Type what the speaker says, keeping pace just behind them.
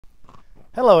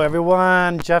Hello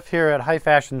everyone, Jeff here at High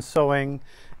Fashion Sewing,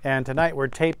 and tonight we're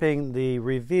taping the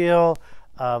reveal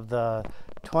of the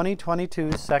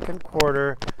 2022 second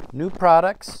quarter new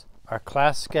products, our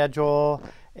class schedule,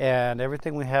 and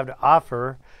everything we have to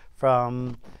offer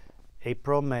from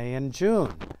April, May, and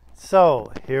June.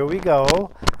 So here we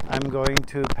go. I'm going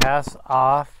to pass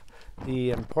off the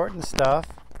important stuff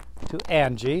to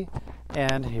Angie,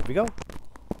 and here we go.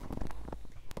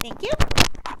 Thank you.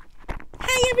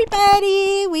 Hi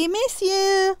everybody, we miss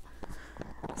you.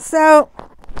 So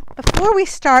before we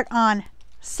start on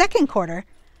second quarter,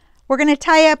 we're going to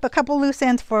tie up a couple loose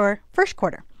ends for first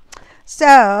quarter.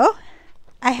 So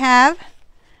I have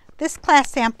this class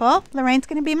sample. Lorraine's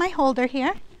going to be my holder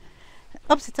here.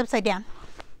 Oops, it's upside down.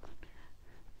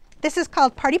 This is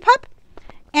called Party Pop,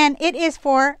 and it is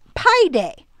for Pi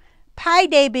Day. Pi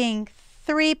Day being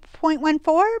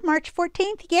 3.14, March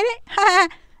 14th. You get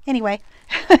it? Anyway.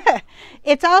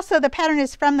 It's also, the pattern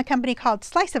is from the company called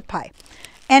Slice of Pie,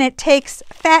 and it takes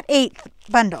fat 8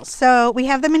 bundles. So we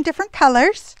have them in different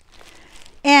colors,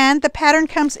 and the pattern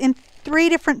comes in 3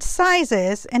 different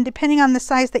sizes, and depending on the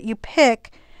size that you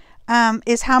pick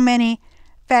is how many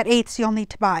fat 8s you'll need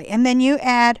to buy. And then you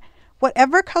add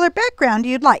whatever color background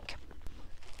you'd like.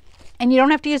 And you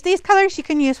don't have to use these colors, you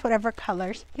can use whatever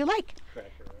colors you like.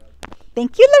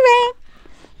 Thank you, Lorraine.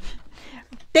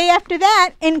 Day after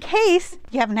that, in case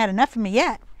you haven't had enough of me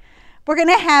yet, we're going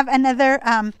to have another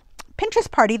Pinterest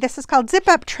party. This is called Zip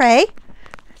Up Tray.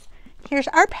 Here's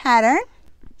our pattern.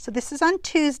 So this is on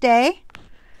Tuesday.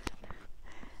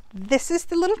 This is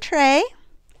the little tray,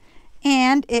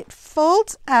 and it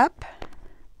folds up.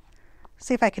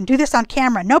 See if I can do this on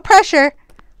camera. No pressure.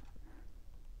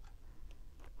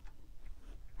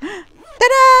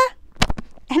 Ta-da!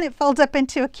 And it folds up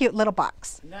into a cute little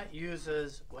box. And that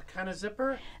uses what kind of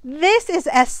zipper? This is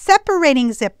a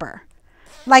separating zipper,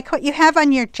 like what you have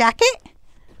on your jacket,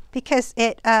 because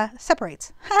it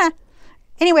separates.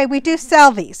 Anyway, we do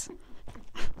sell these.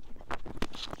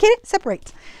 Get it?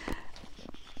 Separates.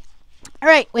 All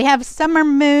right, we have Summer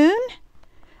Moon.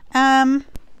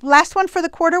 Last one for the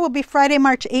quarter will be Friday,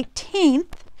 March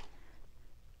 18th.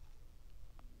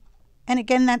 And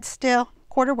again, that's still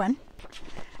quarter one.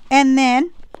 And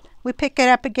then we pick it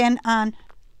up again on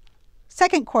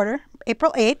second quarter,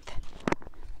 April 8th.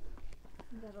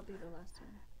 That'll be the last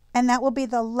one. And that will be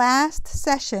the last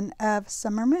session of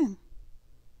Summer Moon.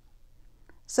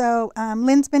 So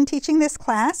Lynn's been teaching this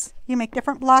class. You make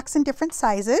different blocks in different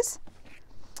sizes.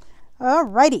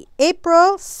 Alrighty,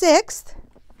 April 6th,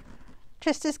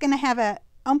 Trista's going to have a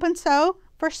open sew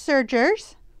for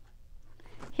sergers.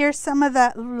 Here's some of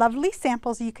the lovely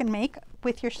samples you can make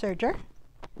with your serger.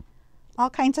 All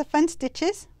kinds of fun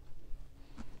stitches.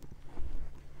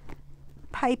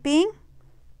 Piping.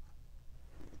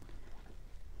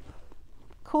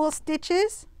 Cool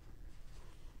stitches.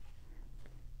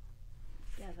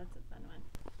 Yeah, that's a fun one.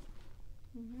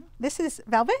 Mm-hmm. This is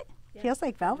velvet. Yep. Feels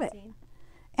like velvet. 17.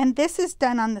 And this is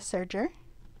done on the serger.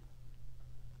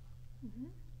 Mm-hmm.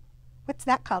 What's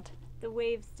that called? The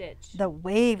wave stitch. The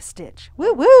wave stitch.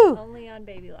 Woo woo! Only on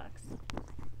baby locks.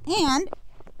 And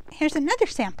here's another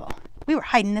sample. We were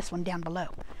hiding this one down below.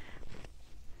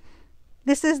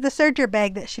 This is the serger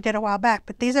bag that she did a while back,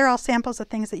 but these are all samples of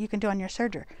things that you can do on your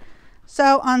serger.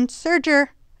 So on serger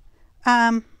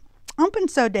open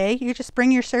sew day, you just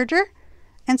bring your serger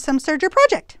and some serger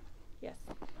project. Yes.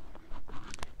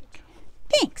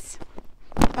 Thanks.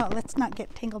 Oh, let's not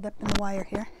get tangled up in the wire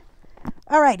here.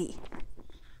 Alrighty.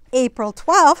 April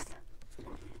 12th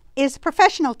is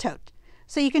professional tote.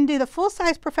 So you can do the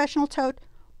full-size professional tote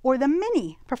or the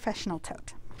mini professional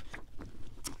tote.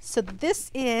 So this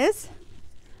is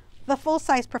the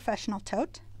full-size professional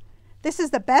tote. This is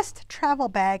the best travel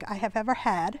bag I have ever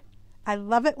had. I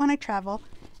love it when I travel.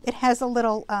 It has a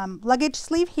little luggage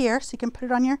sleeve here, so you can put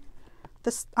it on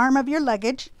the arm of your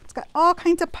luggage. It's got all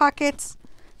kinds of pockets.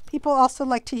 People also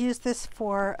like to use this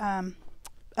for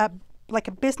like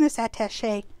a business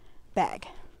attaché bag.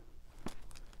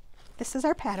 This is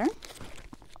our pattern.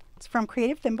 It's from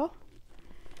Creative Thimble.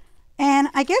 And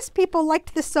I guess people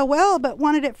liked this so well but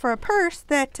wanted it for a purse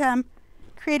that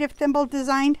Creative Thimble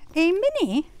designed a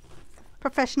mini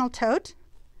professional tote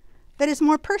that is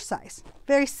more purse size.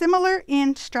 Very similar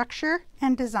in structure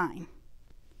and design.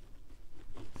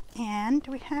 And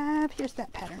we have, here's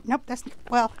that pattern. Nope, that's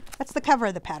the cover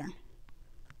of the pattern.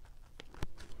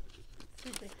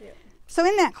 Super cute. So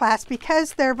in that class,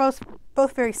 because they're both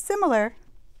very similar,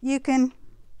 you can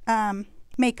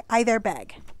make either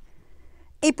bag.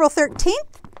 April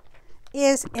 13th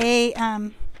is a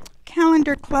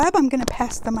calendar club. I'm going to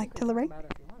pass the mic to Lorraine.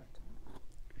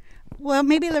 Well,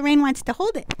 maybe Lorraine wants to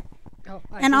hold it. Oh,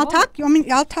 And I'll talk. You want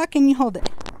me? I'll talk and you hold it.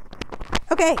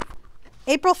 Okay.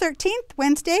 April 13th,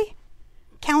 Wednesday.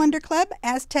 Calendar Club,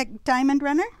 Aztec Diamond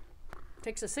Runner.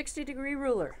 Takes a 60-degree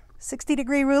ruler.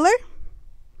 60-degree ruler.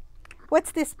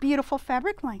 What's this beautiful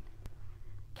fabric line?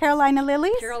 Carolina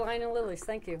Lilies. Carolina Lilies,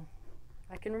 thank you.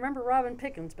 I can remember Robin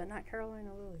Pickens, but not Carolina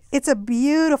Lilies. It's a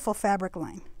beautiful fabric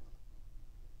line.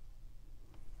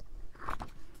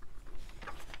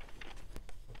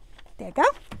 There you go.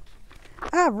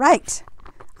 All right.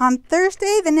 On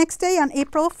Thursday, the next day, on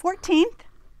April 14th,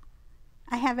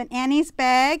 I have an Annie's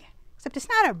bag, except it's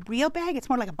not a real bag, it's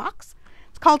more like a box.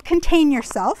 It's called Contain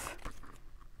Yourself.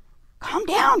 Calm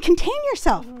down, contain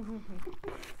yourself.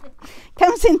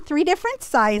 Comes in 3 different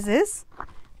sizes.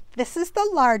 This is the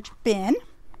large bin.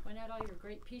 Point out all your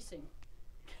great piecing.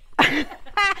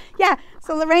 Yeah,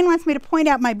 so Lorraine wants me to point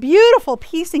out my beautiful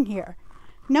piecing here.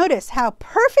 Notice how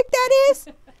perfect that is.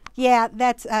 Yeah,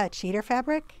 that's cheater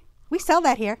fabric. We sell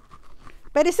that here.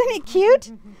 But isn't it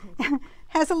cute?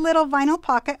 Has a little vinyl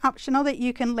pocket optional that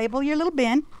you can label your little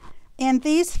bin. And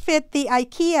these fit the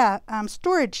IKEA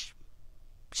storage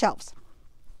shelves.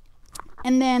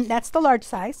 And then that's the large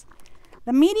size.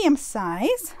 The medium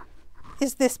size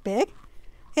is this big.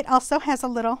 It also has a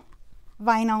little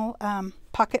vinyl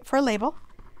pocket for a label.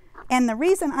 And the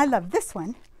reason I love this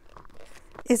one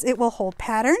is it will hold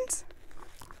patterns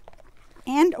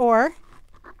and or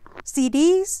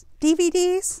CDs,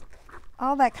 DVDs,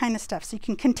 all that kind of stuff. So you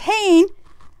can contain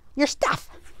your stuff.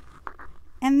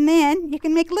 And then you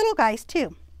can make little guys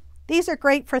too. These are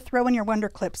great for throwing your wonder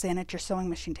clips in at your sewing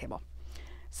machine table.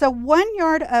 So 1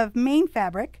 yard of main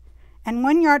fabric and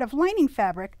 1 yard of lining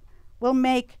fabric will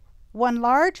make 1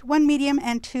 large, 1 medium,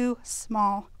 and 2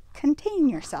 small contain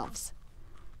yourselves.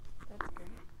 That's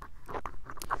great.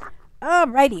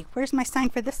 Alrighty, where's my sign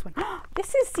for this one?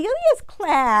 This is Celia's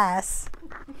class.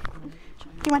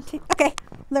 Do you want to? Okay,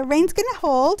 Lorraine's gonna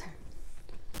hold.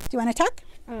 Do you want to talk?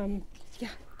 Yeah,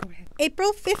 go ahead.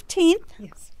 April 15th.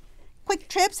 Yes. Quick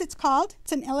Trips, it's called.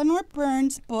 It's an Eleanor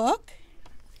Burns book.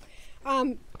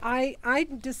 I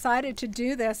decided to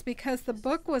do this because the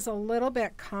book was a little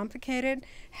bit complicated.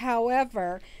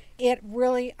 However,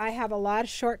 I have a lot of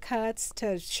shortcuts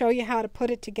to show you how to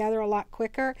put it together a lot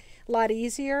quicker, a lot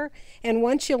easier. And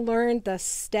once you learn the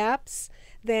steps,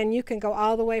 then you can go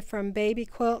all the way from baby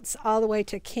quilts all the way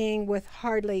to king with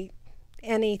hardly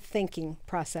any thinking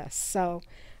process. So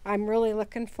I'm really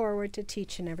looking forward to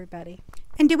teaching everybody.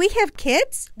 And do we have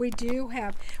kids? We do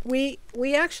have, we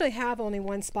actually have only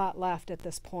 1 spot left at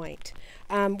this point.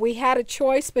 We had a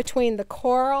choice between the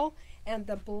coral and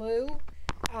the blue.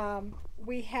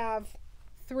 We have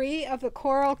 3 of the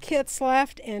coral kits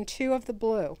left and 2 of the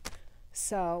blue.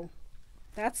 So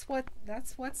that's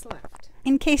what's left.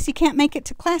 In case you can't make it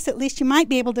to class, at least you might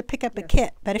be able to pick up a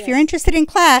kit. But if you're interested in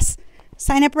class,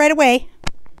 sign up right away.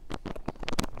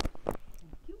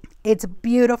 It's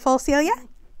beautiful, Celia.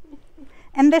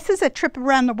 And this is a trip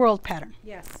around the world pattern.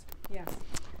 Yes, yes.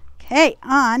 Okay,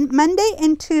 on Monday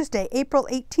and Tuesday, April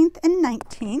 18th and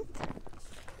 19th,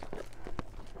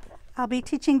 I'll be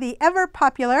teaching the ever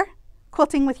popular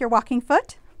Quilting with Your Walking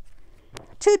Foot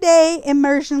 2-day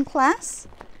immersion class.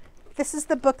 This is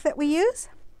the book that we use.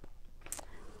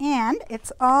 And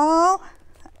it's all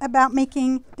about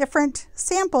making different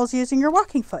samples using your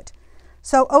walking foot.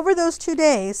 So over those 2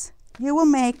 days, you will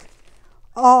make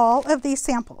all of these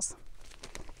samples.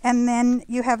 And then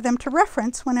you have them to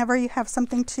reference whenever you have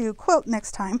something to quilt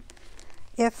next time.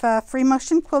 If free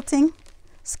motion quilting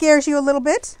scares you a little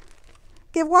bit,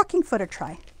 give walking foot a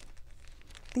try.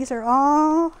 These are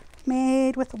all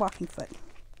made with the walking foot.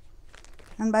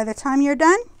 And by the time you're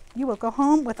done, you will go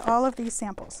home with all of these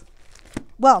samples.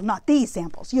 Well, not these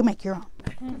samples. You make your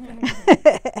own.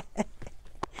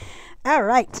 All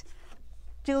right.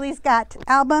 Julie's got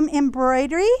album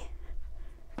embroidery.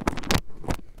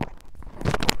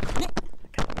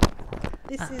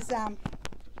 This is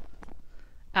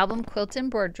album quilt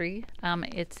embroidery.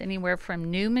 It's anywhere from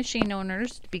new machine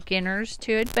owners, beginners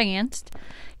to advanced.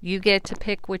 You get to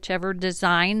pick whichever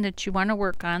design that you want to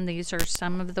work on. These are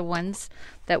some of the ones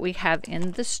that we have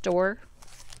in the store.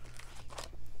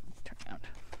 Turn around.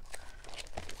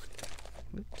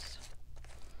 Oops.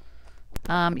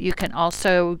 You can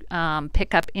also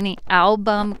pick up any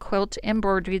album quilt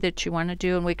embroidery that you want to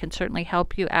do, and we can certainly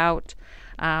help you out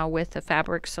with the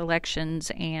fabric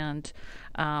selections and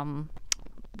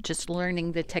just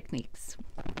learning the techniques.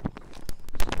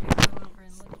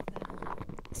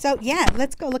 So yeah,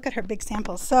 let's go look at her big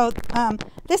samples. So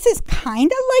this is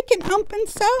kind of like an ump and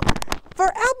sew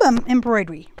for album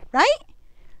embroidery, right?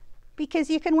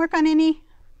 Because you can work on any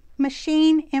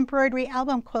machine embroidery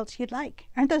album quilts you'd like.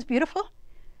 Aren't those beautiful?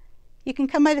 You can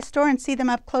come by the store and see them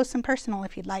up close and personal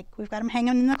if you'd like. We've got them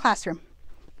hanging in the classroom.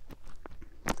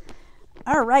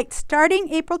 All right, starting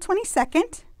April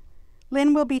 22nd,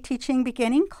 Lynn will be teaching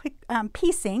beginning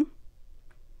piecing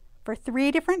for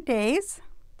 3 different days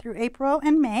through April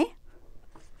and May.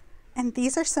 And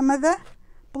these are some of the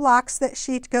blocks that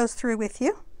she goes through with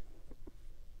you.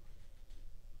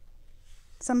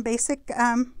 Some basic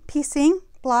piecing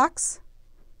blocks.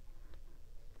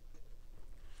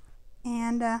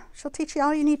 And she'll teach you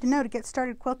all you need to know to get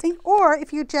started quilting, or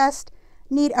if you just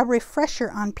need a refresher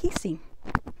on piecing.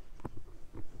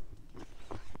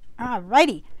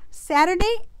 Alrighty,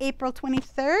 Saturday, April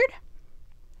 23rd,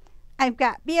 I've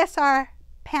got BSR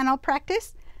panel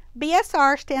practice.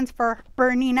 BSR stands for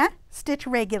Bernina Stitch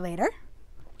Regulator.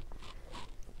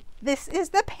 This is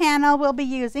the panel we'll be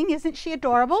using. Isn't she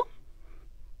adorable?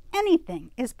 Anything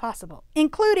is possible,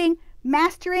 including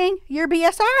mastering your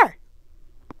BSR.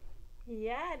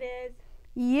 Yeah, it is.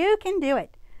 You can do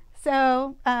it.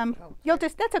 So you'll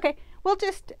just, that's okay. We'll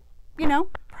just, you know,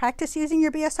 practice using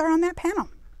your BSR on that panel.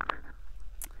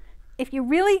 If you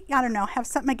really, I don't know, have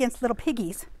something against little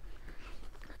piggies,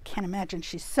 can't imagine,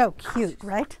 she's so cute,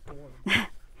 right?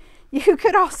 You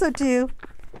could also do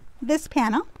this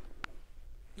panel.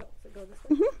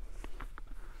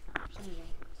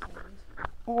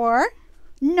 Or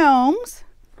gnomes.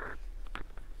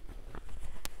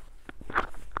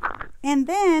 And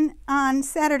then on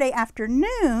Saturday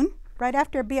afternoon, right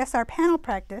after BSR panel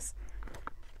practice,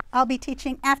 I'll be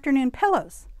teaching afternoon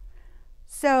pillows.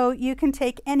 So you can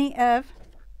take any of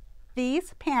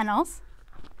these panels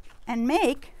and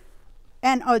make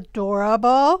an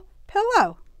adorable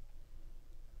pillow.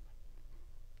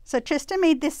 So Trista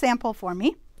made this sample for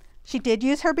me. She did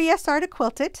use her BSR to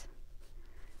quilt it.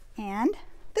 And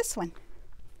this one.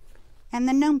 And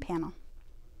the gnome panel.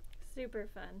 Super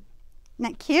fun.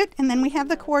 Isn't that cute? And then we have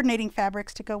the coordinating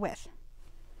fabrics to go with.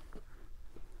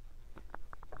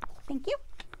 Thank you.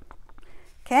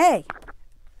 Okay.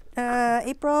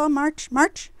 April, March.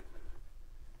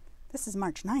 This is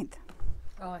March 9th.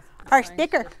 Oh, Our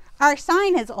sticker, our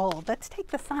sign is old. Let's take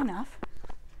the sign off.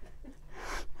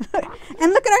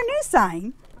 And look at our new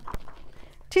sign.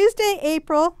 Tuesday,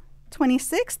 April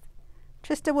 26th,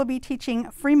 Trista will be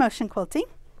teaching free motion quilting.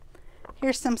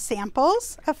 Here's some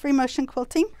samples of free motion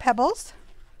quilting pebbles.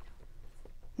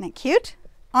 Isn't that cute?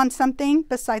 On something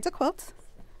besides a quilt.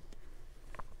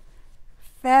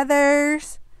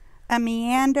 Feathers, a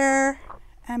meander,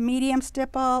 a medium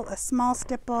stipple, a small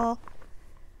stipple,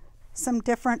 some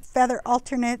different feather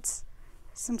alternates,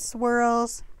 some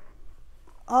swirls,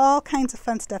 all kinds of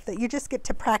fun stuff that you just get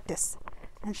to practice.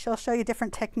 And she'll show you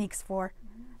different techniques for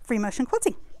free motion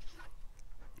quilting.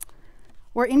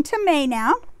 We're into May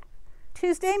now.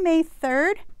 Tuesday, May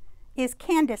 3rd is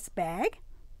Candace Bag.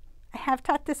 I have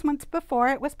taught this once before.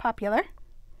 It was popular.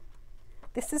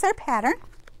 This is our pattern.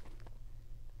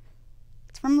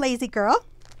 It's from Lazy Girl.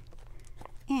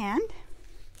 And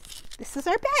this is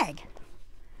our bag.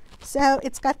 So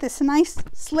it's got this nice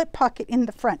slip pocket in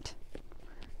the front.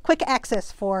 Quick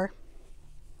access for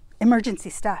emergency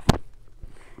stuff.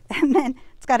 And then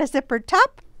it's got a zippered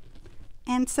top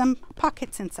and some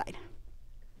pockets inside.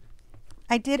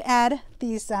 I did add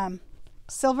these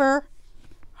silver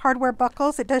hardware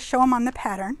buckles. It does show them on the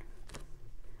pattern.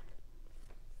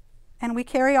 And we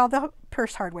carry all the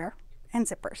purse hardware and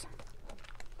zippers.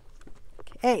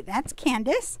 Okay, that's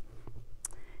Candace.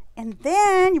 And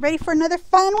then, you ready for another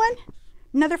fun one?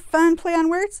 Another fun play on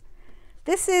words?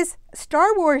 This is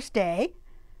Star Wars Day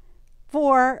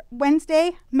for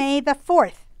Wednesday, May the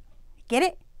 4th. Get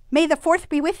it? May the 4th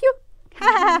be with you?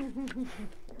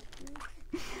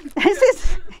 This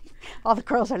is, all the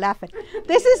girls are laughing.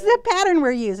 This is the pattern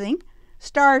we're using.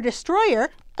 Star Destroyer,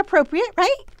 appropriate,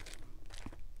 right?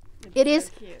 It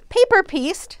is paper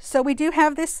pieced, so we do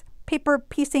have this paper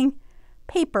piecing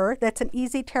paper. That's an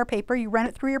easy tear paper. You run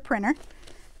it through your printer.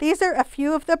 These are a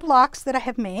few of the blocks that I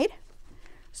have made.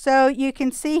 So you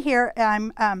can see here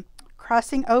I'm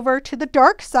crossing over to the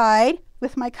dark side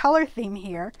with my color theme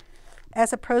here,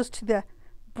 as opposed to the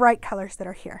bright colors that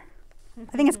are here.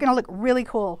 I think it's going to look really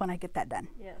cool when I get that done.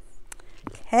 Yes.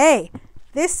 Okay,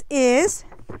 this is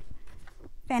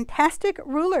fantastic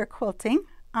ruler quilting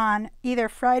on either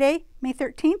Friday, May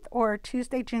 13th or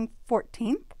Tuesday, June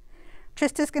 14th.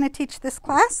 Trista's going to teach this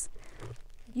class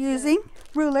using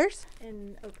rulers.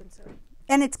 In open sew.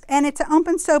 And it's an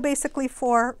open sew basically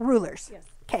for rulers. Yes.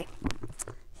 Okay,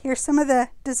 here's some of the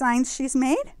designs she's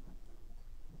made.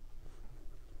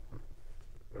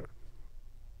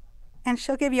 And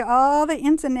she'll give you all the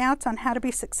ins and outs on how to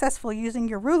be successful using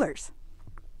your rulers.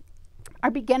 Are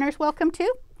beginners welcome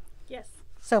too? Yes.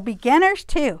 So beginners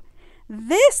too.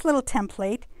 This little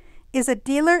template is a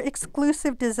dealer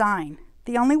exclusive design.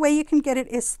 The only way you can get it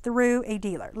is through a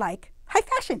dealer, like High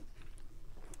Fashion.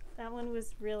 That one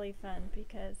was really fun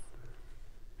because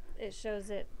it shows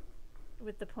it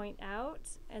with the point out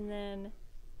and then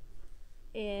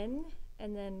in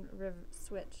and then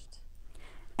switched.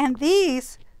 And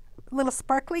these little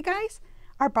sparkly guys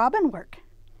are bobbin work.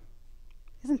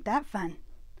 Isn't that fun?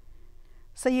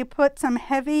 So you put some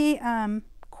heavy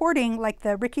cording like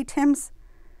the Ricky Tim's,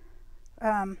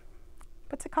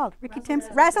 what's it called? Ricky Tim's?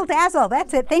 Razzle Dazzle,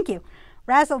 that's it, thank you.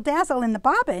 Razzle Dazzle in the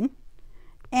bobbin,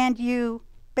 and you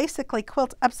basically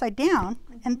quilt upside down,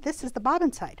 and this is the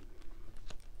bobbin side.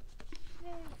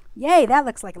 Yay, that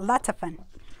looks like lots of fun.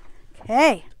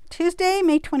 Okay, Tuesday,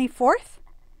 May 24th.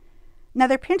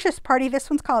 Another Pinterest party. This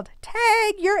one's called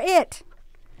Tag You're It.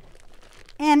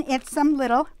 And it's some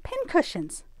little pin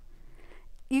cushions.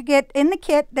 You get in the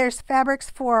kit, there's fabrics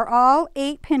for all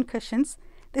 8 pin cushions.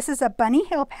 This is a bunny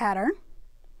hill pattern.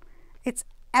 It's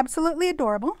absolutely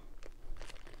adorable.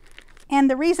 And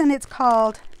the reason it's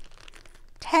called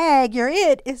Tag You're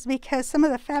It is because some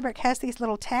of the fabric has these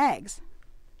little tags.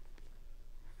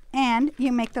 And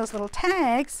you make those little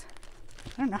tags,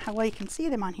 I don't know how well you can see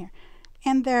them on here,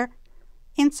 and they're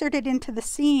inserted into the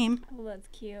seam Oh, that's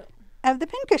cute. of the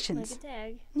pin cushions. Like a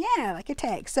tag. Yeah, like a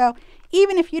tag. So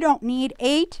even if you don't need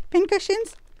 8 pin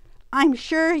cushions, I'm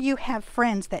sure you have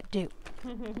friends that do.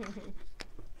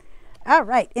 All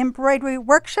right, embroidery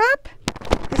workshop.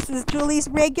 This is Julie's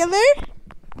regular.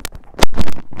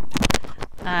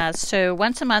 So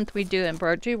once a month we do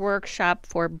embroidery workshop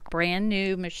for brand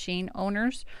new machine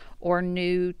owners or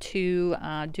new to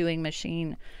doing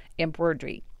machine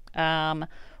embroidery.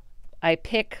 I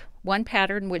pick one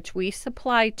pattern which we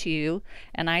supply to you,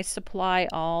 and I supply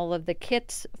all of the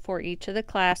kits for each of the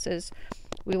classes.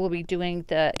 We will be doing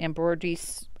the embroidery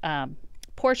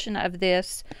portion of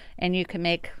this, and you can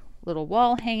make little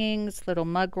wall hangings, little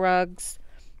mug rugs,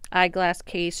 eyeglass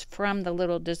case from the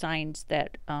little designs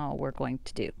that we're going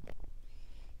to do.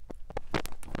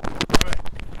 All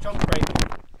right, joke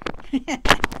break.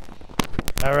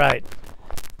 All right.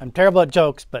 I'm terrible at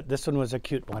jokes, but this one was a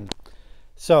cute one.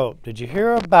 So, did you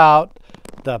hear about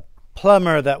the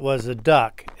plumber that was a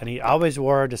duck and he always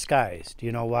wore a disguise? Do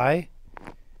you know why?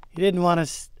 He didn't want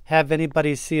to have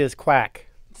anybody see his quack.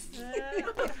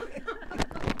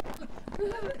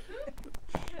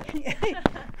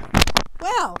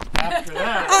 Well, After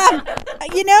that.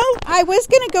 you know, I was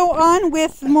going to go on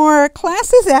with more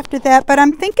classes after that, but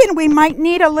I'm thinking we might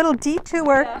need a little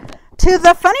detour to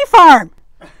the Funny Farm.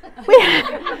 We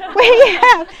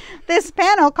have this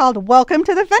panel called Welcome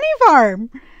to the Funny Farm,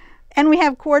 and we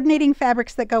have coordinating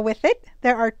fabrics that go with it.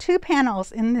 There are 2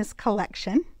 panels in this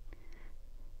collection.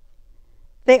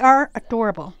 They are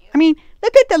adorable. I mean,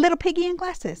 look at the little piggy in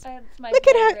glasses. Look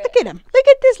at her. Look at him. Look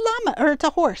at this llama, or it's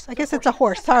a horse. I guess it's a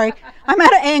horse. Sorry, I'm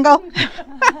out of angle. And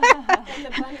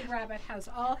the bunny rabbit has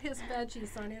all his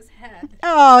veggies on his head.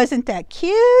 Oh, isn't that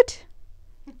cute?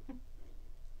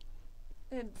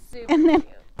 It's super And then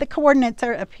cute. the coordinates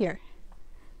are up here.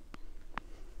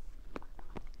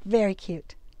 Very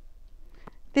cute.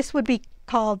 This would be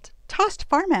called tossed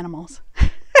farm animals.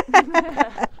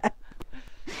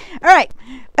 All right,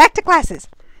 back to classes.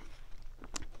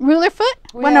 Ruler foot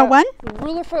 101.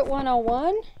 Ruler foot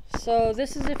 101. So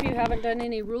this is if you haven't done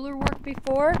any ruler work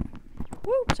before.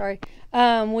 Woo, sorry.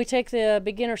 We take the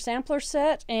beginner sampler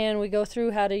set and we go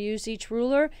through how to use each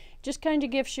ruler. Just kind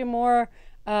of gives you more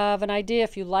of an idea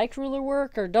if you like ruler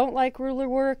work or don't like ruler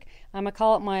work. I'm going to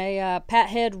call it my pat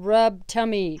head rub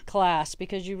tummy class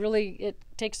because it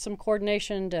takes some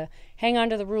coordination to hang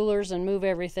onto the rulers and move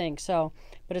everything. So,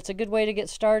 but it's a good way to get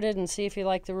started and see if you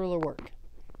like the ruler work.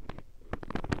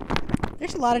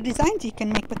 There's a lot of designs you can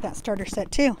make with that starter set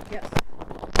too. Yes.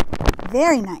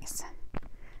 Very nice.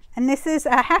 And this is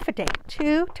a half a day,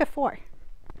 2 to 4.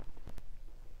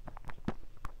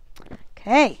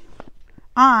 Okay.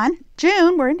 On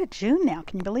June, we're into June now.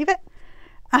 Can you believe it?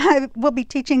 I will be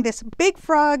teaching this Big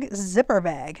Frog zipper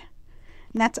bag.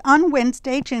 And that's on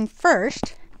Wednesday, June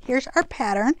 1st. Here's our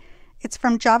pattern. It's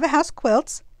from Java House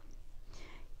Quilts.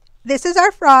 This is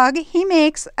our frog. He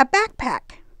makes a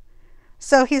backpack.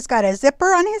 So he's got a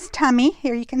zipper on his tummy.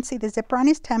 Here you can see the zipper on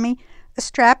his tummy, a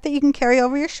strap that you can carry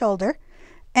over your shoulder.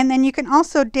 And then you can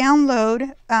also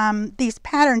download these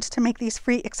patterns to make these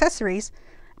free accessories.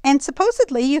 And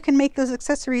supposedly you can make those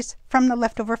accessories from the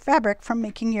leftover fabric from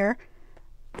making your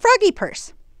froggy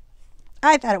purse.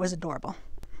 I thought it was adorable.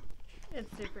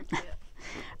 It's super cute.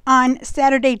 On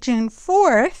Saturday, June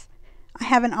 4th, I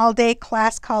have an all-day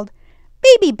class called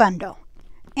Baby Bundle.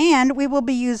 And we will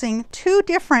be using 2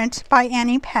 different by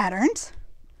Annie patterns.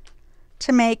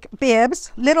 to make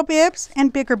bibs, little bibs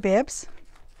and bigger bibs,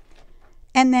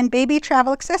 and then baby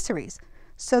travel accessories.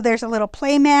 So there's a little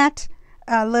play mat,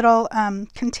 a little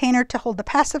container to hold the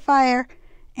pacifier,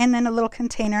 and then a little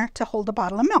container to hold a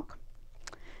bottle of milk.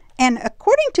 And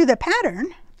according to the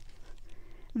pattern,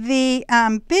 the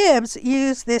bibs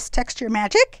use this Texture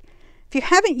Magic. If you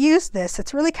haven't used this,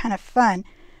 it's really kind of fun.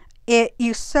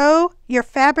 You sew your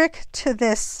fabric to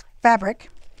this fabric,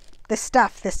 this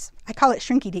stuff, I call it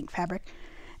Shrinky Dink fabric,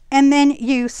 and then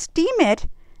you steam it,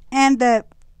 and the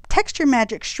Texture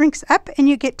Magic shrinks up and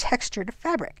you get textured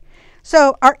fabric.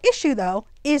 So our issue though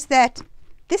is that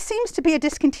this seems to be a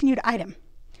discontinued item.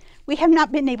 We have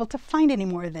not been able to find any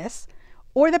more of this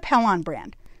or the Pellon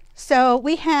brand. So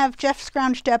we have Jeff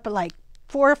scrounged up like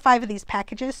 4 or 5 of these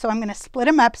packages, so I'm going to split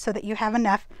them up so that you have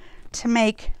enough to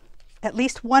make at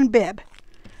least one bib,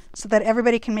 so that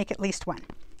everybody can make at least one.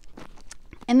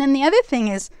 And then the other thing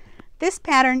is this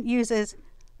pattern uses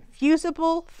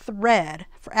fusible thread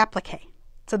for applique.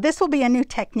 So this will be a new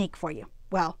technique for you.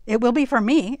 Well, it will be for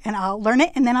me, and I'll learn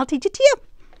it and then I'll teach it to you.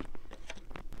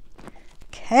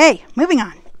 Okay, moving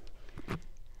on.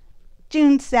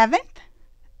 June 7th,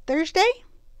 Thursday,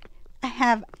 I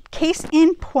have Case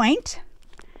in Point.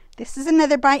 This is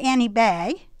another by Annie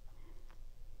bag.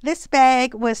 This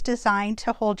bag was designed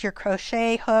to hold your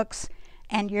crochet hooks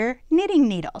and your knitting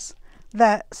needles,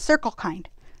 the circle kind.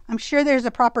 I'm sure there's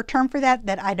a proper term for that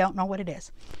I don't know what it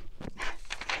is.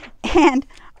 And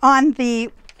on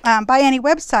the By Annie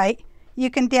website,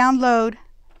 you can download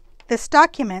this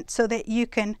document so that you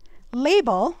can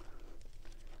label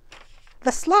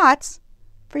the slots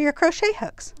for your crochet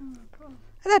hooks.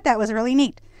 I thought that was really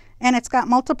neat. And it's got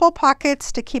multiple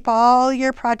pockets to keep all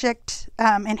your project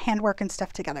and handwork and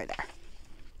stuff together there.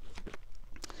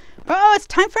 Oh, it's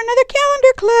time for another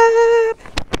calendar club.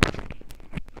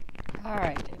 All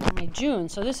right, June.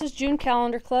 So this is June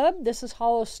Calendar Club. This is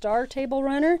Hollow Star Table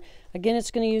Runner. Again, it's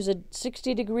going to use a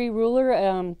 60-degree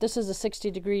ruler. This is a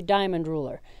 60-degree diamond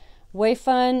ruler. Way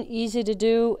fun, easy to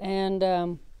do,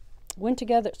 and went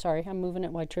together. Sorry, I'm moving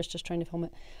it while Trista's trying to film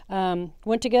it.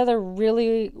 Went together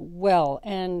really well.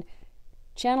 And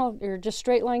channel or just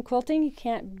straight line quilting, you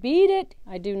can't beat it.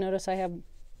 I do notice I have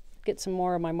get some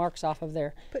more of my marks off of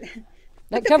there.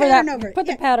 Put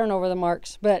the pattern over the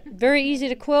marks. But very easy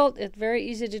to quilt. It's very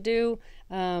easy to do.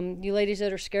 You ladies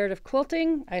that are scared of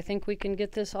quilting, I think we can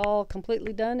get this all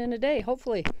completely done in a day,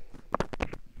 hopefully.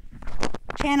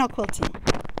 Channel quilting.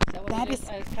 That is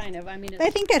kind of. I mean, I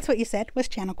think that's what you said was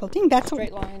channel quilting. That's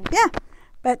straight line. Yeah,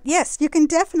 but yes, you can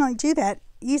definitely do that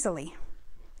easily.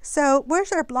 So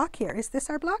where's our block here? Is this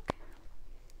our block?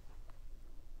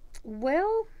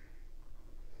 Well,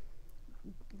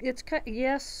 it's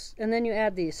yes, and then you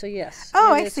add these. So yes.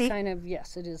 Oh, I see. Kind of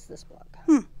yes, it is this block.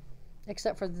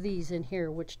 Except for these in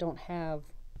here, which don't have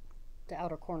the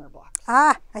outer corner blocks.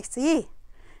 Ah, I see.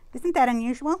 Isn't that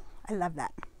unusual? I love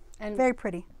that. And very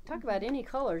pretty. Talk about any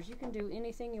colors. You can do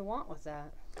anything you want with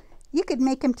that. You could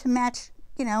make them to match,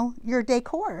 you know, your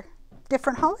decor,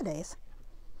 different holidays.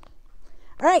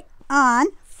 All right, on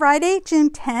Friday,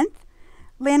 June 10th,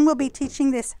 Lynn will be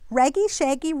teaching this Raggy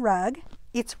Shaggy rug.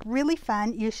 It's really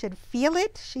fun. You should feel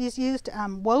it. She's used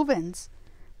wovens,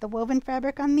 the woven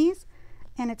fabric on these,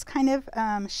 and it's kind of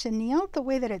chenille, the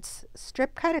way that it's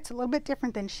strip cut. It's a little bit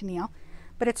different than chenille,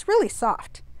 but it's really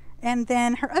soft. And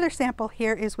then her other sample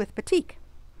here is with batik.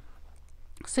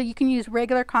 So you can use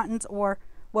regular cottons or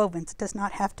wovens. It does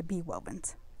not have to be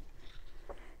wovens.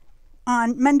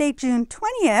 On Monday, June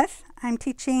 20th, I'm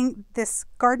teaching this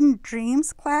Garden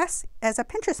Dreams class as a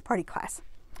Pinterest party class.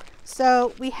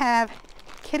 So we have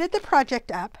kitted the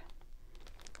project up,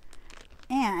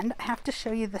 and I have to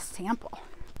show you the sample.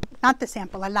 Not the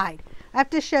sample, I lied. I have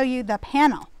to show you the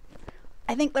panel.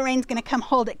 I think Lorraine's going to come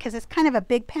hold it because it's kind of a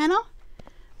big panel.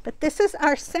 But this is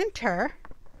our center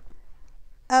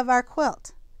of our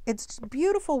quilt. It's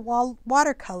beautiful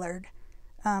watercolored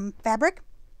fabric.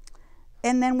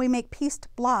 And then we make pieced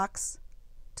blocks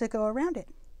to go around it.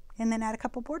 And then add a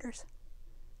couple borders.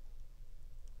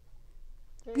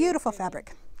 Beautiful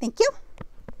fabric. Thank you.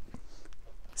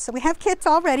 So we have kits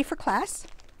all ready for class.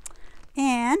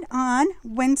 And on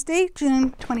Wednesday,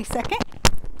 June 22nd,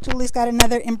 Julie's got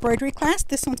another embroidery class.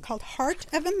 This one's called Heart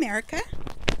of America.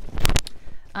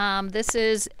 This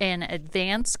is an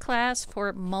advanced class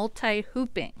for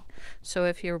multi-hooping. So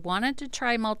if you wanted to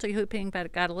try multi-hooping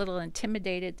but got a little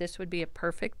intimidated, this would be a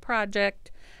perfect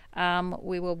project.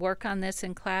 We will work on this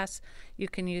in class. You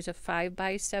can use a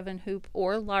 5x7 hoop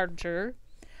or larger.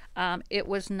 It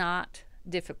was not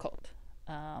difficult.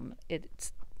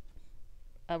 It's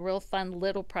a real fun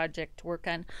little project to work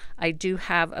on. I do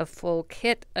have a full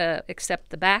kit, except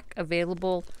the back,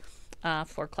 available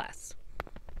for class.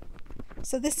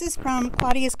 So this is from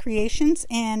Claudia's Creations,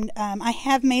 and I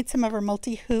have made some of her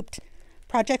multi-hooped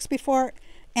projects before,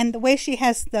 and the way she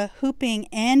has the hooping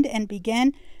end and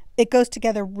begin, it goes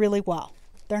together really well.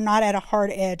 They're not at a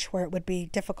hard edge where it would be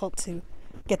difficult to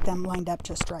get them lined up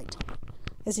just right.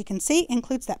 As you can see,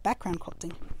 includes that background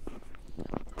quilting.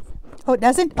 Oh, it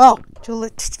doesn't? Oh, Julie,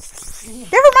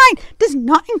 never mind. Does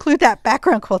not include that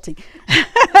background quilting.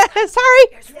 Sorry.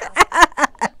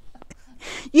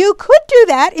 You could do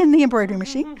that in the embroidery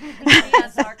machine.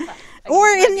 Or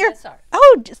in your...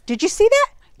 Oh, did you see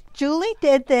that? Julie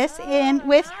did this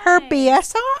with her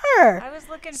BSR. I was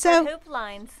looking for hoop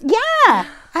lines. Yeah, I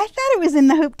thought it was in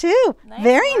the hoop too.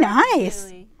 Very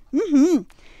nice.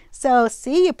 So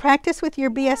see, you practice with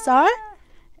your BSR,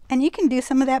 and you can do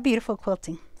some of that beautiful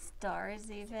quilting.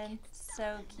 Stars even.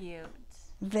 So cute.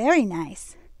 Very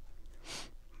nice.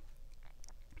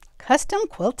 Custom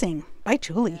quilting by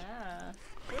Julie.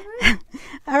 Yeah.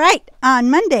 All right, on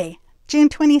Monday, June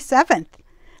 27th,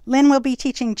 Lynn will be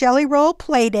teaching Jelly Roll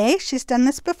Play Day. She's done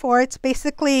this before. It's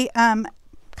basically kind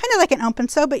of like an open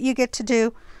sew, but you get to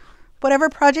do whatever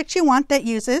project you want that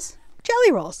uses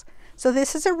jelly rolls. So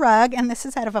this is a rug, and this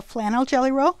is out of a flannel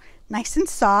jelly roll, nice and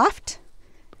soft.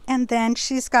 And then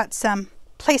she's got some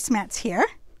placemats here.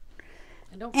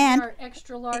 And don't forget our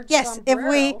extra large yes, sombrero. if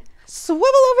we swivel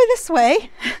over this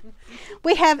way,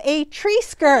 we have a tree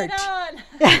skirt.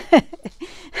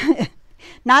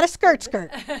 Not a skirt.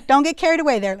 Don't get carried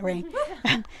away there, Lorraine.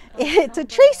 It's a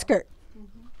tree skirt.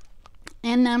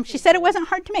 And she said it wasn't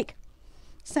hard to make.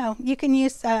 So you can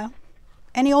use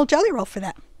any old jelly roll for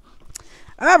that.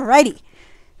 Alrighty.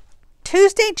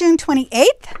 Tuesday, June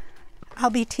 28th,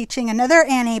 I'll be teaching another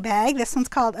Annie bag. This one's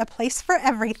called A Place for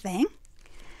Everything.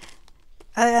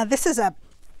 This is a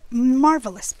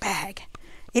marvelous bag.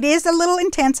 It is a little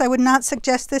intense. I would not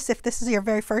suggest this if this is your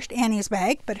very first Annie's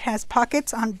bag, but it has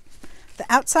pockets on the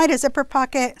outside, a zipper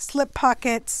pocket, slip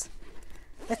pockets.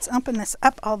 Let's open this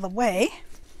up all the way.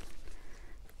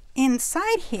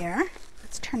 Inside here,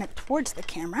 let's turn it towards the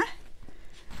camera.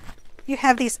 You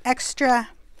have these extra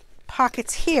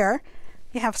pockets here.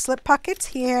 You have slip pockets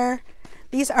here.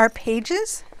 These are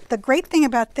pages. The great thing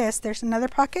about this, there's another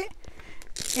pocket,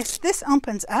 is this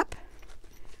opens up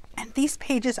and these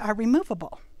pages are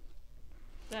removable.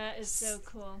 That is so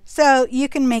cool. So you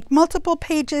can make multiple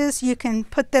pages. You can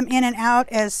put them in and out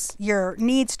as your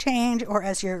needs change or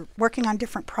as you're working on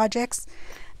different projects.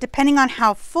 Depending on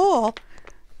how full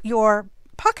your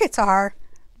pockets are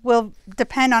will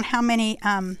depend on how many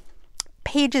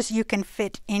pages you can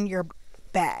fit in your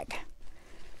bag.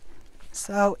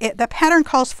 So the pattern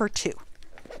calls for 2.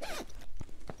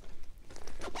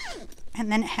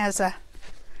 And then it has a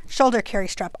shoulder carry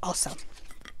strap also.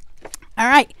 All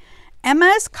right.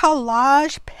 Emma's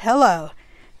Collage Pillow.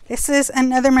 This is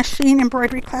another machine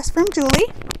embroidery class from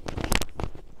Julie.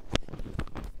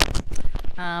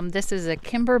 This is a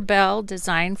Kimberbell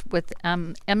design with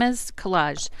Emma's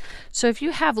Collage. So if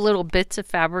you have little bits of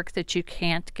fabric that you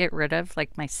can't get rid of,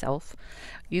 like myself,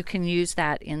 you can use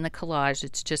that in the collage.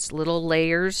 It's just little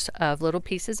layers of little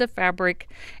pieces of fabric,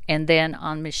 and then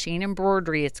on machine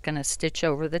embroidery, it's going to stitch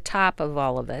over the top of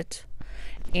all of it.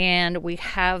 And we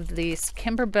have these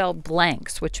Kimberbell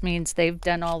blanks, which means they've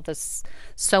done all the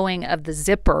sewing of the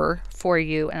zipper for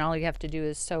you, and all you have to do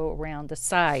is sew around the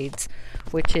sides,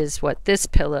 which is what this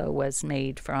pillow was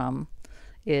made from,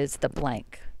 is the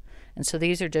blank. And so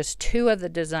these are just 2 of the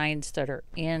designs that are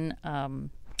in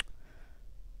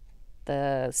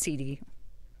the CD.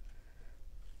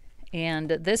 And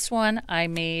this one I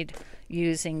made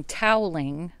using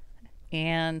toweling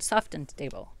and soften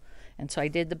stable. And so I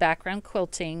did the background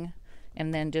quilting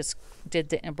and then just did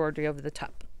the embroidery over the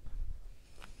top.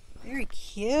 Very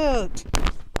cute.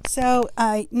 So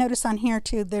I notice on here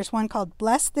too, there's one called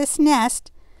Bless This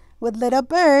Nest with little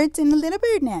birds in a little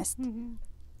bird nest.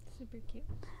 Super cute.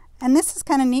 And this is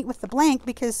kind of neat with the blank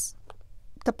because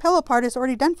the pillow part is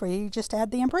already done for you. You just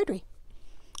add the embroidery.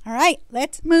 All right,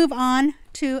 let's move on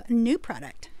to a new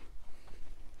product.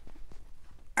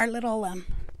 Our little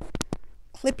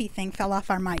clippy thing fell off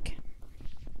our mic.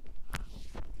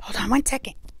 Hold on 1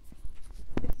 second.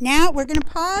 Now we're going to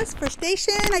pause for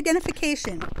station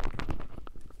identification.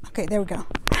 Okay, there we go.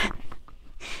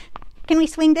 Can we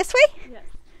swing this way? Yes.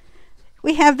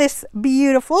 We have this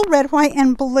beautiful red, white,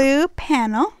 and blue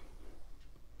panel.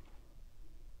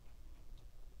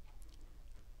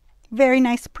 Very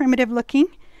nice, primitive looking.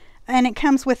 And it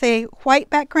comes with a white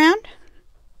background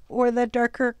or the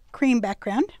darker cream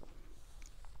background.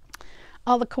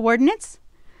 All the coordinates.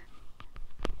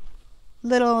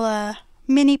 little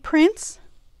mini prints.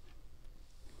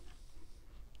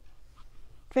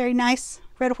 Very nice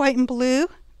red, white, and blue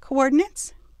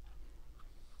coordinates.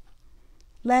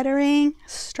 Lettering,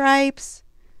 stripes.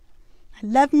 I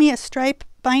love me a stripe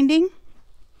binding.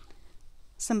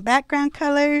 Some background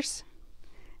colors.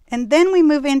 And then we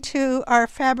move into our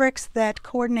fabrics that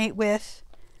coordinate with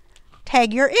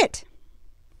Tag Your It.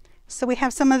 So we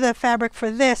have some of the fabric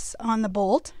for this on the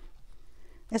bolt,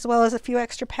 as well as a few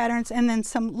extra patterns, and then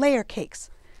some layer cakes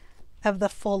of the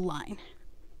full line.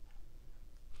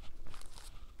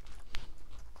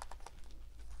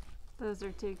 Those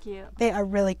are too cute. They are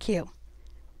really cute.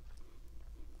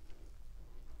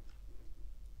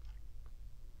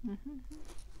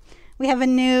 We have a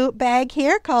new bag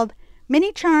here called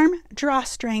Mini Charm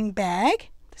Drawstring Bag.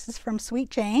 This is from Sweet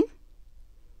Jane.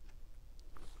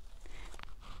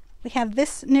 We have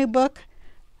this new book,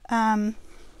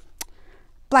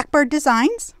 Blackbird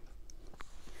Designs.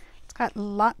 It's got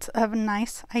lots of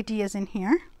nice ideas in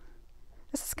here.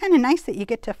 This is kind of nice that you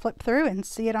get to flip through and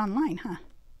see it online, huh?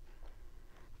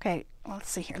 Okay, well,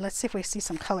 let's see here. Let's see if we see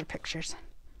some color pictures.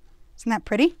 Isn't that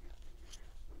pretty?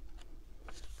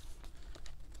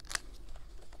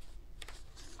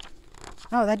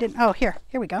 Oh, that didn't. Oh, here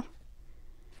we go.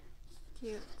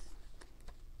 Cute.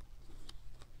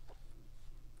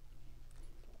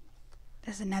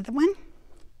 There's another one.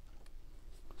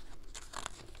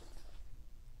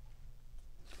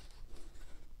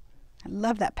 I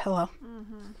love that pillow.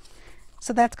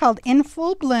 So that's called In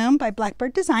Full Bloom by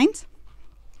Blackbird Designs.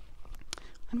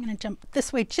 I'm going to jump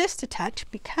this way just a touch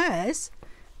because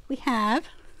we have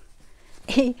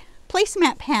a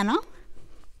placemat panel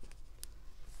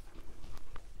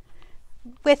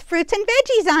with fruits and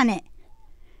veggies on it.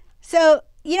 So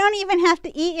you don't even have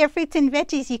to eat your fruits and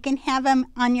veggies. You can have them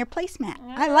on your placemat.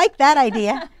 I like that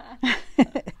idea.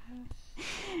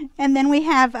 And then we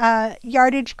have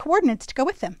yardage coordinates to go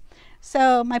with them.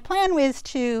 So my plan was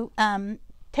to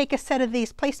take a set of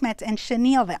these placemats and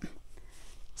chenille them.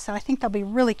 So I think they'll be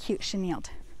really cute chenilled.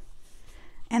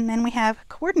 And then we have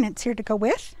coordinates here to go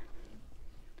with.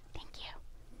 Thank you.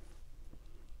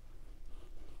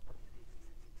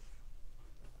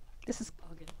 This is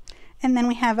all good. And then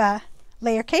we have a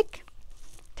layer cake,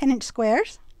 10-inch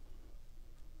squares.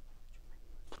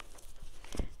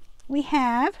 We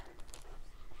have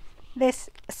this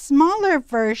smaller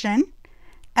version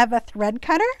of a thread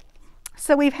cutter.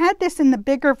 So we've had this in the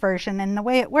bigger version, and the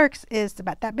way it works is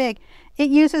about that big. It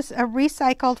uses a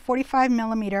recycled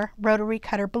 45mm rotary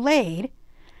cutter blade,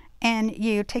 and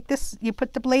you take this, you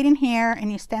put the blade in here,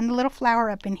 and you stand the little flower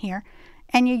up in here,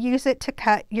 and you use it to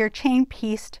cut your chain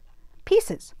pieced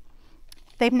pieces.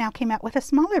 They've now came out with a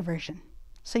smaller version,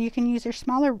 so you can use your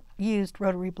smaller used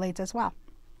rotary blades as well.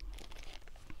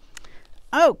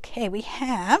 Okay, we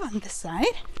have on this side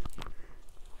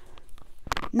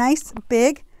nice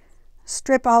big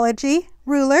Stripology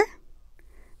ruler.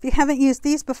 If you haven't used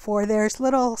these before, there's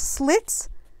little slits.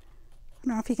 I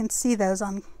don't know if you can see those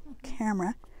on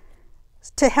camera.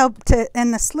 To help to,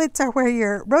 and the slits are where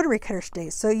your rotary cutter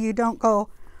stays, so you don't go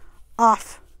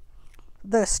off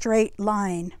the straight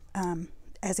line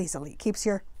as easily. It keeps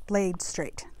your blade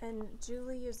straight. And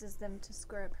Julie uses them to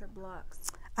square up her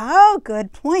blocks. Oh,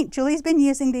 good point. Julie's been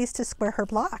using these to square her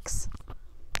blocks.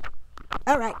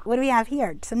 All right, what do we have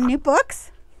here? Some new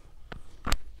books.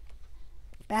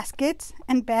 Baskets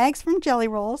and bags from Jelly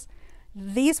Rolls.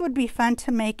 These would be fun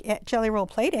to make at Jelly Roll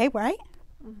Play Day, right?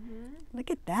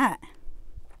 Look at that.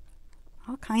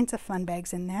 All kinds of fun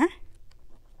bags in there.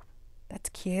 That's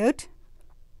cute.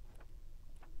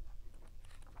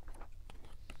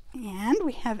 And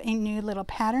we have a new little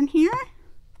pattern here.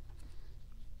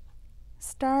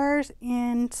 Stars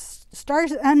and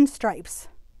stripes.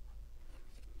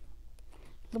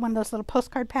 One of those little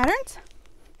postcard patterns.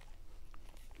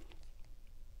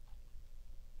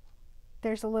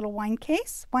 There's a little wine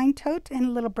case, wine tote, and a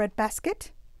little bread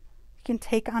basket. You can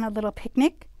take on a little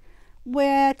picnic.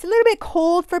 Well, it's a little bit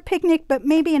cold for a picnic, but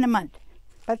maybe in a month.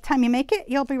 By the time you make it,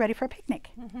 you'll be ready for a picnic.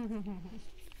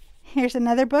 Here's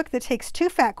another book that takes 2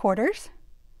 fat quarters.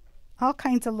 All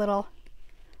kinds of little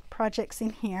projects in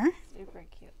here. Super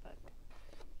cute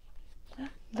book.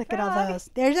 Look at all those.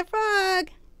 There's a frog.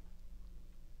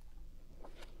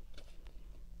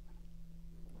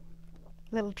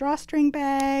 Little drawstring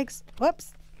bags.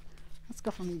 Whoops. Let's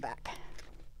go from the back.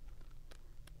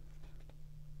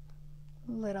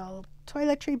 Little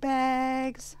toiletry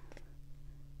bags.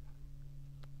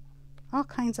 All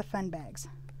kinds of fun bags.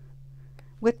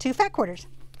 With 2 fat quarters.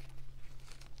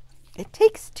 It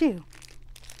takes 2.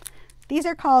 These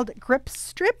are called grip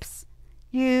strips.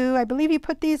 I believe you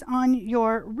put these on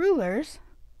your rulers.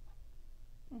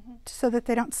 so that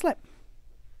they don't slip.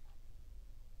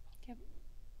 Yep.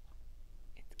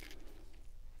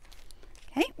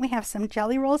 Okay, we have some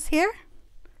jelly rolls here.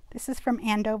 This is from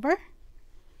Andover.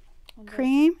 And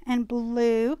Cream and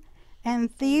blue.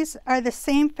 And these are the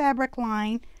same fabric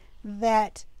line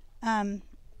that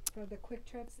For the quick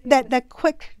trips. the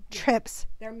Quick Trips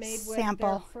They're made with,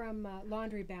 sample. they're from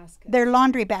Laundry Basket. They're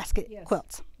laundry basket Yes.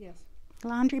 quilts. Yes.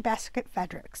 Laundry basket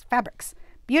fabrics.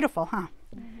 Beautiful, huh?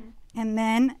 And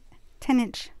then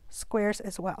 10-inch squares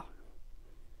as well.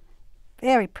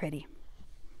 Very pretty.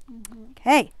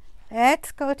 Okay,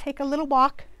 let's go take a little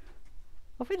walk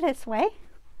over this way.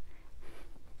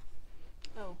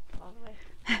 Oh, all the way.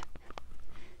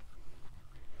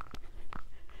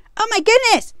 Oh my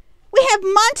goodness! We have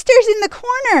monsters in the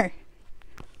corner.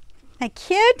 A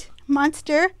cute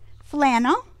monster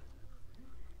flannel.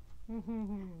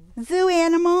 Zoo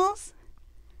animals.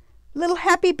 Little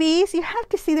happy bees. You have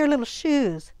to see their little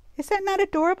shoes. Is that not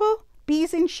adorable?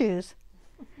 Bees in shoes.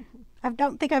 I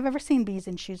don't think I've ever seen bees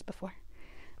in shoes before.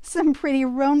 Some pretty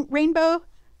rainbow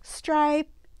stripe.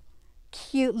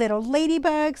 Cute little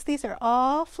ladybugs. These are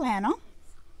all flannel.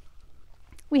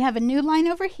 We have a new line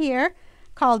over here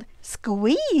called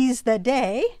Squeeze the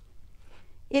Day.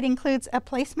 It includes a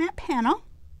placemat panel.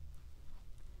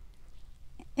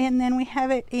 And then we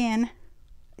have it in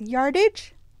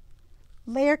yardage,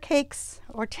 layer cakes,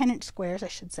 or 10-inch squares, I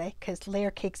should say, because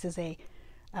layer cakes is a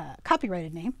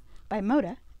copyrighted name by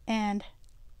Moda, and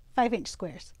 5-inch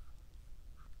squares.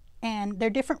 And they're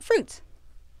different fruits.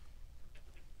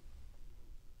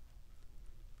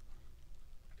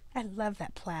 I love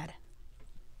that plaid.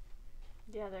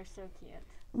 Yeah, they're so cute.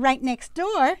 Right next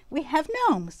door, we have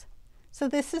gnomes. So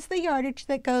this is the yardage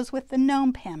that goes with the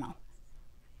gnome panel.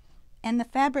 And the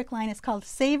fabric line is called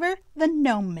Savor the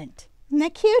Gnome Mint. Isn't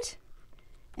that cute?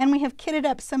 And we have kitted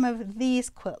up some of these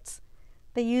quilts.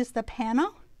 They use the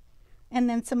panel and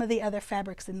then some of the other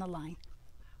fabrics in the line.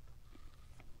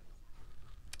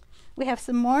 We have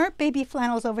some more baby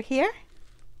flannels over here.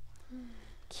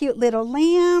 Cute little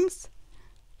lambs,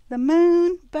 the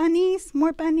moon, bunnies,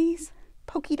 more bunnies,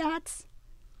 polka dots,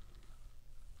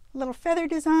 little feather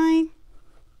design,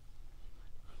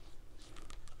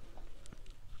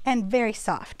 and very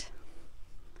soft.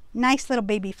 Nice little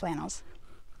baby flannels.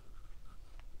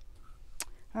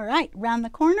 All right, round the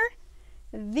corner.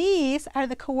 These are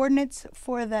the coordinates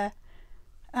for the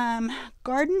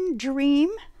Garden Dream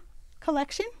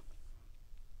collection.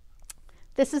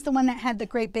 This is the one that had the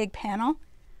great big panel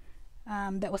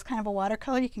that was kind of a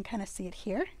watercolor. You can kind of see it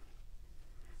here.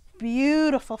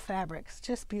 Beautiful fabrics,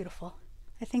 just beautiful.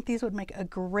 I think these would make a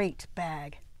great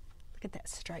bag. Look at that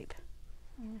stripe.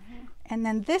 And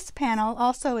then this panel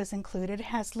also is included. It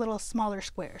has little smaller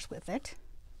squares with it.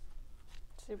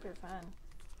 Super fun.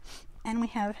 And we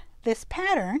have this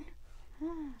pattern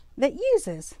that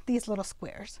uses these little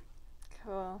squares.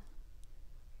 Cool.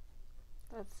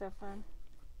 That's so fun.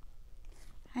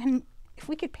 And if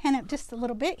we could pan up just a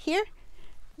little bit here,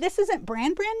 this isn't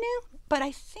brand new, but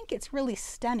I think it's really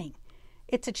stunning.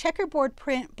 It's a checkerboard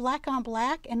print, black on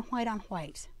black and white on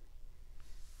white.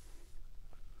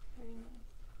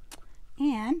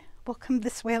 And we'll come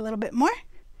this way a little bit more,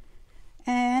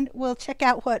 and we'll check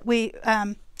out what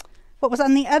was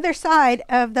on the other side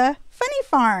of the Funny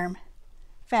Farm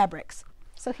fabrics.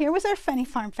 So here was our Funny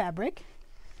Farm fabric.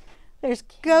 There's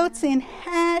goats in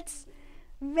hats,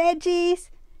 veggies.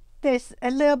 There's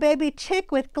a little baby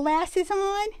chick with glasses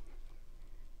on.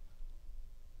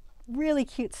 Really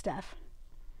cute stuff.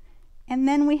 And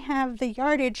then we have the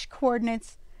yardage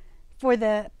coordinates for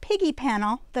the piggy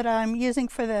panel that I'm using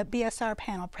for the BSR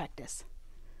panel practice.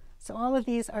 So all of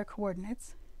these are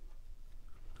coordinates.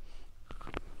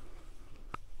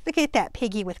 Look at that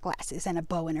piggy with glasses and a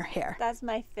bow in her hair. That's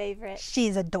my favorite.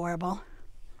 She's adorable.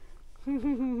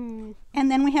 And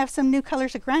then we have some new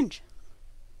colors of grunge.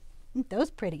 Aren't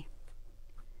those pretty?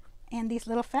 And these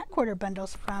little fat quarter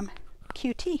bundles from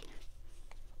QT.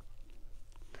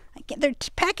 They're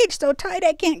packaged so tight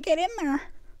I can't get in there.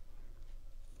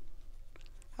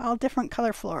 All different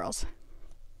color florals.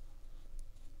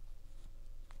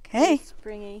 Okay.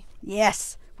 Springy.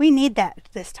 Yes, we need that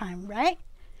this time, right?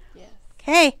 Yes.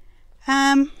 Okay.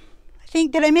 I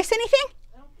think, did I miss anything?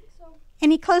 I don't think so.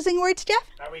 Any closing words, Jeff?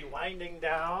 Are we winding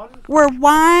down? We're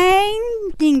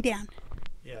winding down.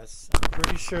 Yes, I'm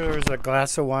pretty sure there's a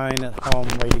glass of wine at home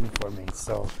waiting for me.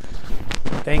 So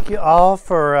thank you all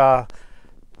for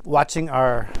watching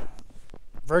our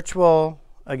virtual,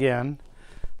 again,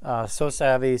 Sew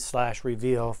Savvy /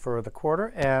 reveal for the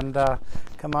quarter. And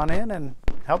come on in and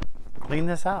help clean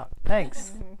this out.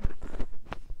 Thanks.